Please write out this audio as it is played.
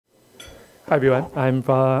Hi everyone, I'm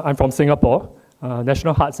from Singapore,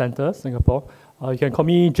 National Heart Centre, Singapore. You can call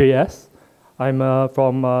me JS. I'm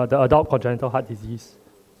from the adult congenital heart disease.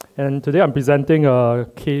 And today I'm presenting a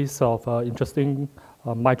case of interesting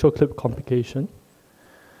Mitraclip complication.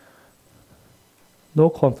 No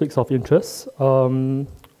conflicts of interest. I'd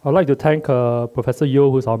like to thank Professor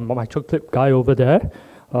Yeo, who's our Mitraclip guy over there.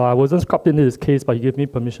 I wasn't scrubbed into this case, but he gave me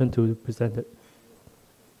permission to present it.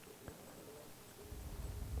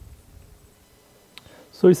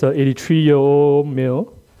 So it's an 83-year-old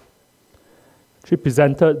male. She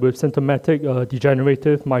presented with symptomatic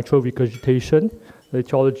degenerative mitral regurgitation. The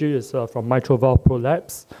etiology is from mitral valve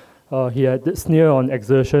prolapse. He had dyspnea on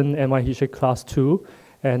exertion, NYHA class 2,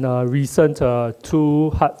 and recent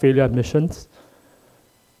 2 heart failure admissions.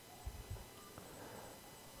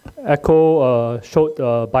 Echo showed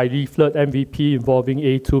bileaflet MVP involving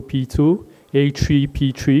A2P2,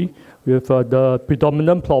 A3P3, with the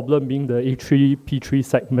predominant problem being the A3P3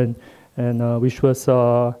 segment, and which was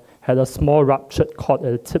had a small ruptured cord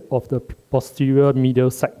at the tip of the posterior medial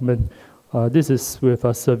segment. This is with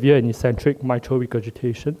a severe and eccentric mitral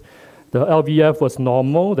regurgitation. The LVF was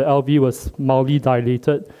normal, the LV was mildly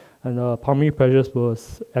dilated, and the pulmonary pressure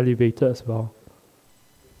was elevated as well.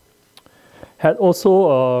 Had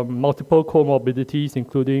also multiple comorbidities,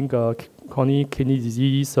 including chronic kidney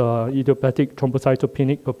disease, idiopathic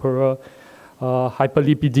thrombocytopenic purpura,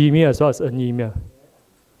 hyperlipidemia, as well as anemia.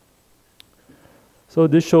 So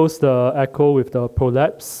this shows the echo with the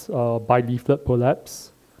prolapse, bileaflet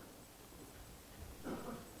prolapse.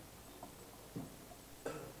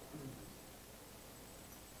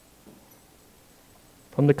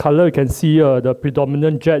 From the color, you can see the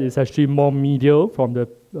predominant jet is actually more medial from the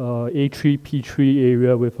A3P3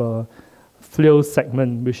 area with a flail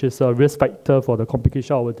segment, which is a risk factor for the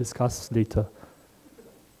complication I will discuss later.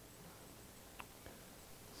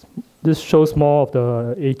 This shows more of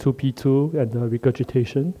the A2P2 and the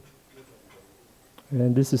regurgitation.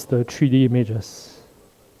 And this is the 3D images.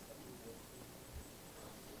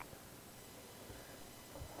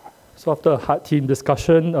 So after a heart team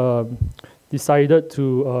discussion, decided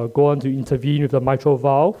to go on to intervene with the mitral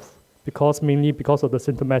valve, mainly because of the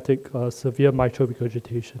symptomatic severe mitral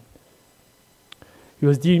regurgitation. He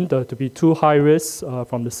was deemed to be too high risk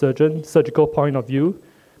from the surgical point of view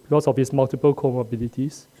because of his multiple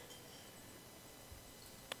comorbidities.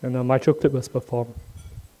 And a mitral clip was performed.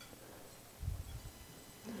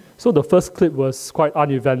 So the first clip was quite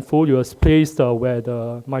uneventful. It was placed where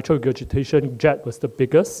the mitral regurgitation jet was the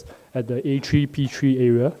biggest, at the A3P3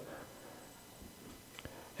 area.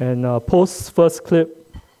 And post first clip,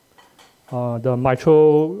 the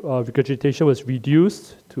mitral regurgitation was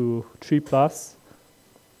reduced to 3+,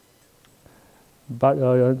 but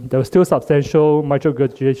there was still substantial mitral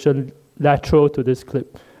regurgitation lateral to this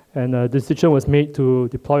clip, and a decision was made to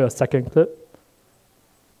deploy a second clip.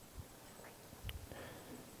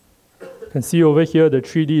 You can see over here the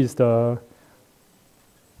 3D is the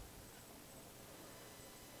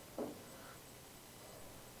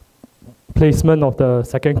placement of the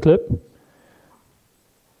second clip.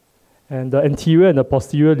 And the anterior and the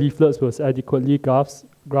posterior leaflets was adequately grasped,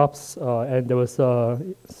 and there was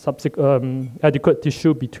adequate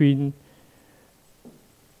tissue between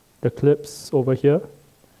the clips over here.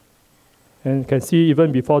 And you can see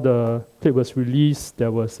even before the clip was released,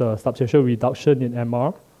 there was a substantial reduction in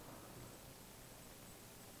MR.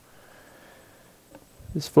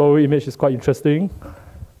 This flow image is quite interesting.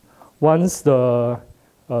 Once the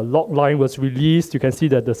lock line was released, you can see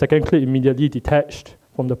that the second clip immediately detached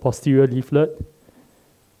from the posterior leaflet.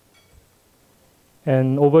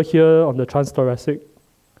 And over here on the transthoracic,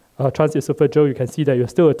 transesophageal, you can see that it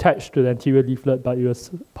was still attached to the anterior leaflet, but it was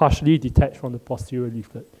partially detached from the posterior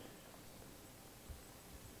leaflet.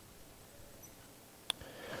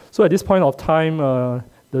 So at this point of time,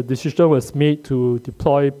 the decision was made to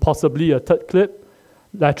deploy possibly a third clip,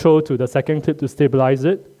 lateral to the second clip to stabilize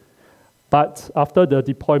it. But after the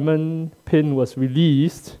deployment pin was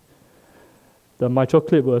released, the mitral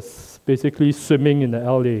clip was basically swimming in the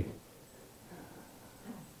LA.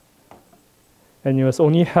 And it was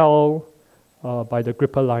only held by the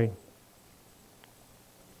gripper line.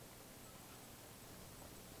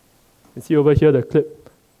 You see over here the clip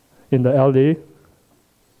in the LA.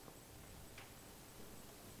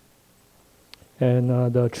 And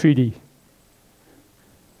the 3D.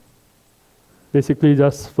 Basically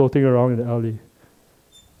just floating around in the LA.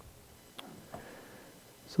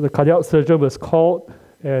 So the cardiac surgeon was called,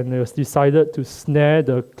 and it was decided to snare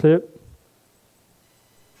the clip.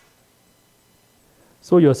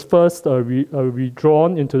 So it was first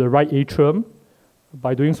withdrawn into the right atrium,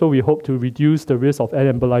 By doing so, we hope to reduce the risk of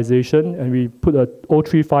end embolization, and we put a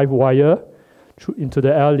 035 wire into the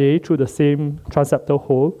LA through the same transeptal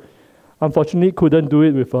hole. Unfortunately, couldn't do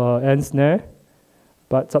it with an end snare,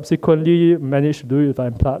 but subsequently managed to do it with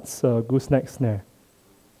an Implat's gooseneck snare.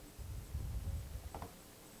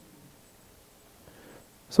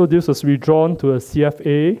 So this was redrawn to a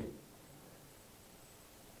CFA,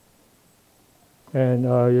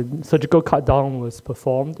 and surgical cut down was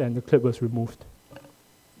performed, and the clip was removed.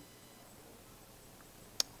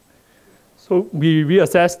 So we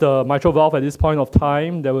reassessed the mitral valve at this point of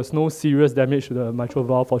time. There was no serious damage to the mitral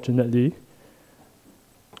valve, fortunately.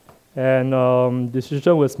 And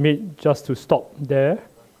decision was made just to stop there.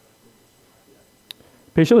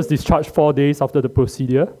 Patient was discharged 4 days after the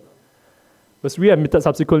procedure. Was readmitted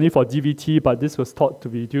subsequently for DVT, but this was thought to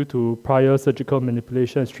be due to prior surgical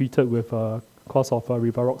manipulation treated with a course of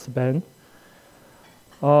rivaroxaban.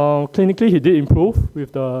 Clinically, he did improve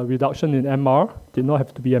with the reduction in MR, did not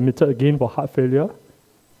have to be admitted again for heart failure.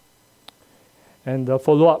 And the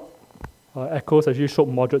follow-up echoes actually showed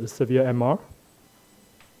moderate to severe MR.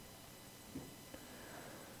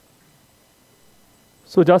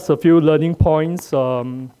 So just a few learning points.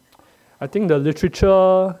 I think the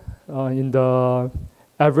literature in the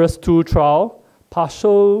Everest 2 trial,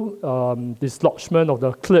 partial dislodgement of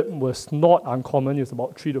the clip was not uncommon, it's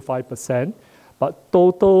about 3 to 5%. But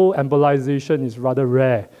total embolization is rather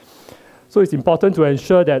rare. So it's important to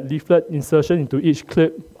ensure that leaflet insertion into each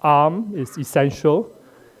clip arm is essential.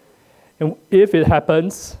 And if it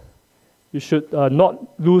happens, you should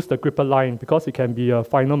not lose the gripper line because it can be a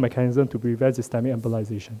final mechanism to prevent systemic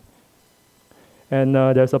embolization. And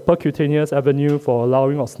there's a percutaneous avenue for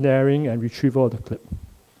allowing of snaring and retrieval of the clip.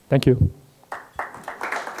 Thank you.